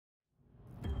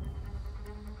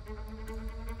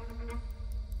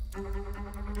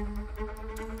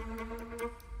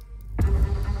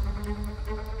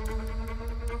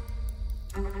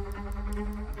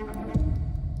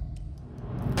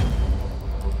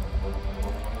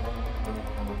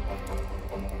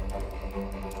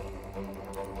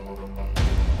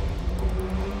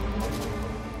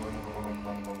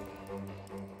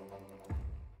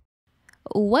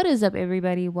What is up,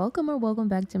 everybody? Welcome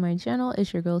back to my channel.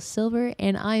 It's your girl Silver,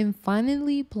 and I am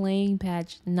finally playing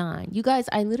patch 9. You guys,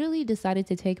 I literally decided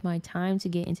to take my time to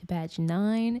get into patch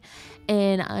 9,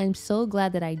 and I'm so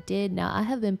glad that I did. Now, I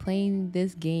have been playing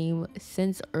this game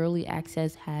since early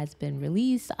access has been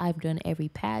released. I've done every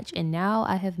patch, and now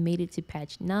I have made it to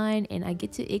patch 9, and I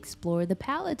get to explore the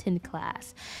Paladin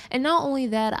class. And not only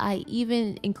that, I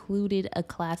even included a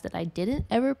class that I didn't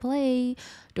ever play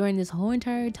during this whole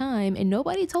entire time, and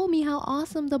nobody told me how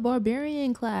awesome the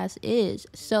barbarian class is.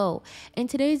 So in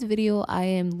today's video, I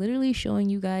am literally showing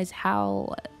you guys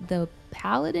how the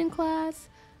paladin class,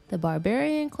 the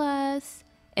barbarian class,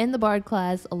 and the bard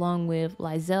class, along with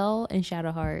Lae'zeal and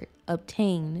Shadowheart,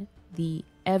 obtain the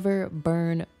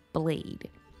EverBurn Blade.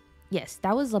 Yes,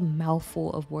 that was a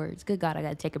mouthful of words. Good God, I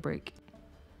gotta take a break.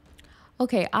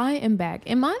 Okay, I am back.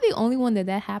 Am I the only one that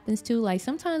happens to? Like,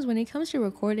 sometimes when it comes to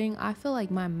recording, I feel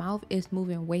like my mouth is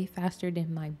moving way faster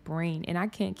than my brain, and I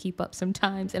can't keep up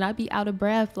sometimes, and I be out of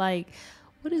breath. Like,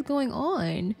 what is going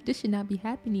on? This should not be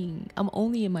happening. I'm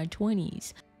only in my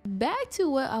 20s. Back to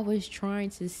what I was trying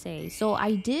to say. So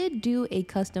I did do a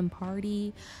custom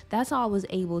party. That's how I was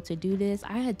able to do this.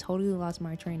 I had totally lost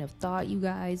my train of thought, you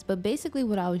guys. But basically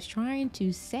what I was trying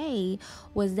to say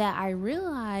was that I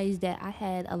realized that I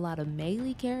had a lot of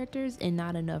melee characters and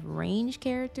not enough range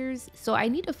characters. So I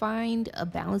need to find a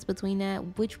balance between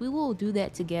that, which we will do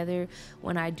that together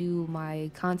when I do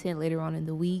my content later on in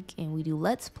the week and we do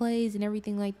let's plays and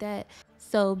everything like that.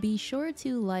 So be sure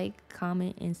to like,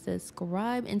 comment, and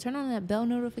subscribe, and turn on that bell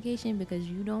notification because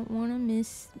you don't want to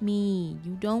miss me.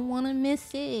 You don't want to miss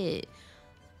it.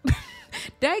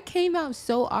 That came out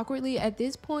so awkwardly. At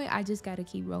this point, I just got to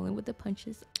keep rolling with the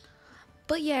punches.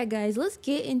 But yeah, guys, let's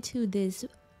get into this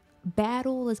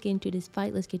battle. Let's get into this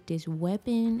fight. Let's get this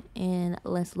weapon, and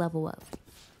let's level up.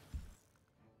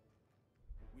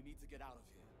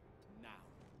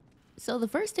 So the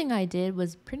first thing I did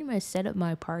was pretty much set up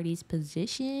my party's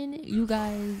position. You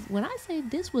guys, when I say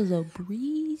this was a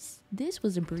breeze, this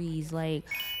was a breeze. Like,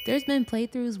 there's been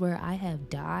playthroughs where I have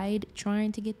died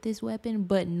trying to get this weapon,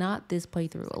 but not this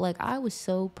playthrough. Like, I was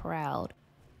so proud.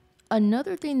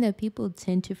 Another thing that people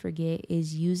tend to forget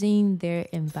is using their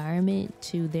environment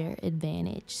to their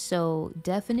advantage. So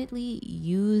definitely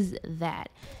use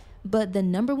that. But the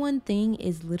number one thing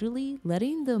is literally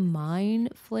letting the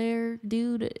mind flare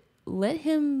dude, let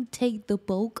him take the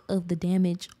bulk of the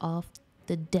damage off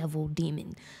the devil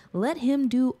demon. Let him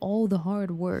do all the hard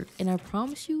work, and I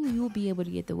promise you, you'll be able to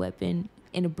get the weapon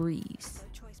in a breeze.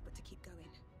 No choice but to keep going.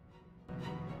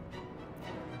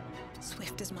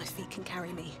 Swift as my feet can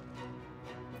carry me.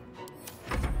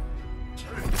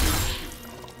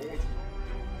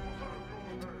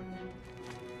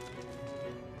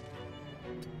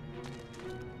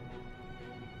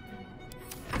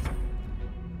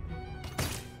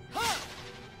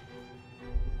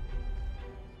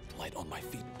 On my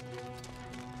feet.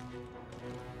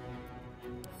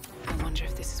 I wonder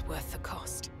if this is worth the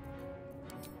cost.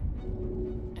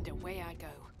 And away I go.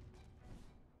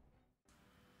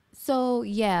 So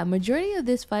yeah, majority of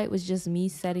this fight was just me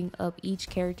setting up each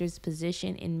character's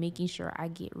position and making sure I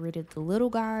get rid of the little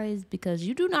guys, because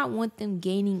you do not want them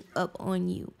gaining up on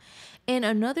you. And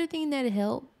another thing that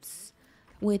helps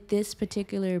with this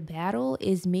particular battle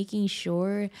is making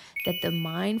sure that the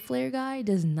mind flare guy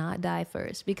does not die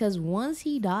first, because once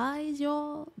he dies,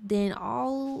 y'all, then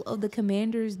all of the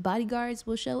commander's bodyguards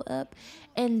will show up,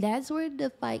 and that's where the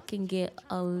fight can get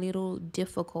a little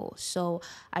difficult. So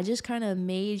I just kind of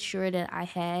made sure that I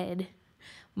had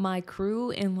my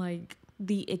crew in like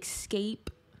the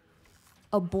escape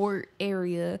abort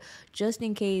area just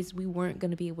in case we weren't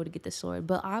going to be able to get the sword.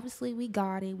 But obviously we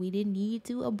got it. We didn't need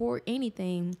to abort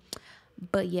anything.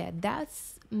 But yeah,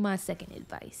 that's my second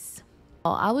advice.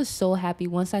 I was so happy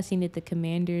once I seen that the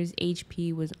commander's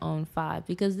HP was on 5,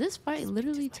 because this fight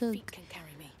literally took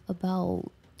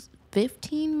about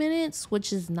 15 minutes,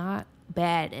 which is not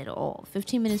bad at all.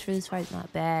 15 minutes for this fight is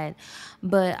not bad.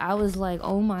 But I was like,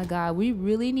 oh my god, we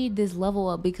really need this level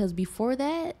up, because before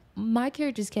that my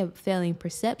characters kept failing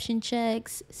perception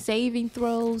checks, saving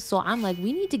throws. So I'm like,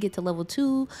 we need to get to level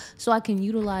 2 so I can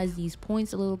utilize these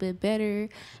points a little bit better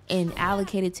and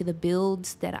allocate it to the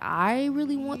builds that I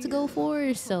really want to go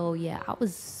for. So yeah, I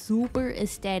was super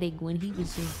ecstatic when he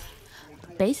was just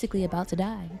basically about to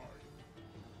die.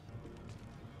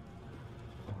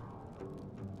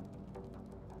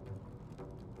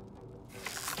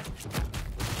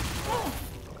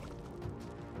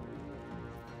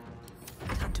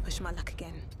 My luck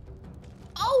again.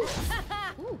 Oh!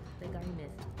 Ooh, thank God he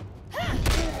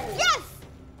missed. Yes!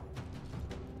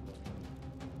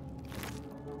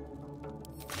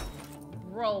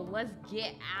 bro, let's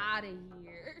get out of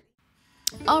here.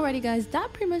 Alrighty guys,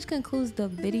 that pretty much concludes the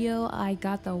video. I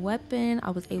got the weapon, I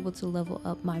was able to level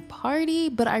up my party,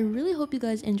 but I really hope you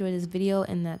guys enjoyed this video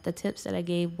and that the tips that I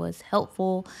gave was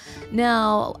helpful.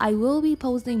 Now I will be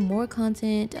posting more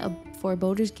content for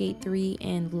Baldur's Gate 3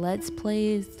 and Let's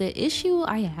Plays. The issue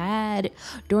I had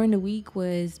during the week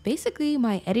was basically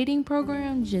my editing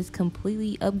program just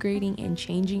completely upgrading and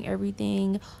changing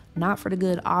everything. Not for the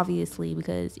good, obviously,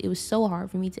 because it was so hard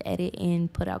for me to edit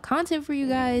and put out content for you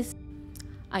guys.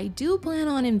 I do plan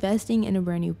on investing in a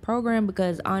brand new program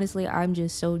because honestly I'm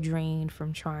just so drained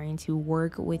from trying to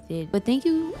work with it. But thank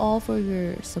you all for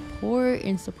your support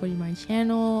and supporting my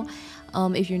channel.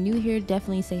 If you're new here,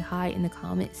 definitely say hi in the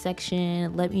comment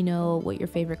section. Let me know what your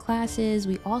favorite class is.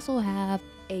 We also have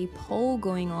a poll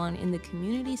going on in the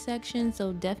community section,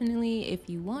 so definitely if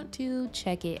you want to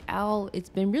check it out. It's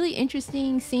been really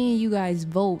interesting seeing you guys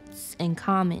votes and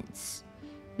comments.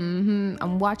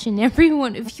 I'm watching every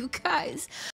one of you guys.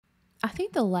 I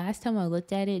think the last time I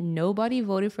looked at it, nobody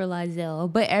voted for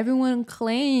Lae'zeal, but everyone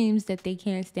claims that they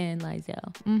can't stand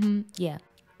Lae'zeal. Yeah.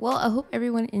 Well, I hope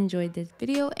everyone enjoyed this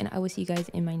video, and I will see you guys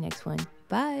in my next one.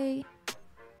 Bye.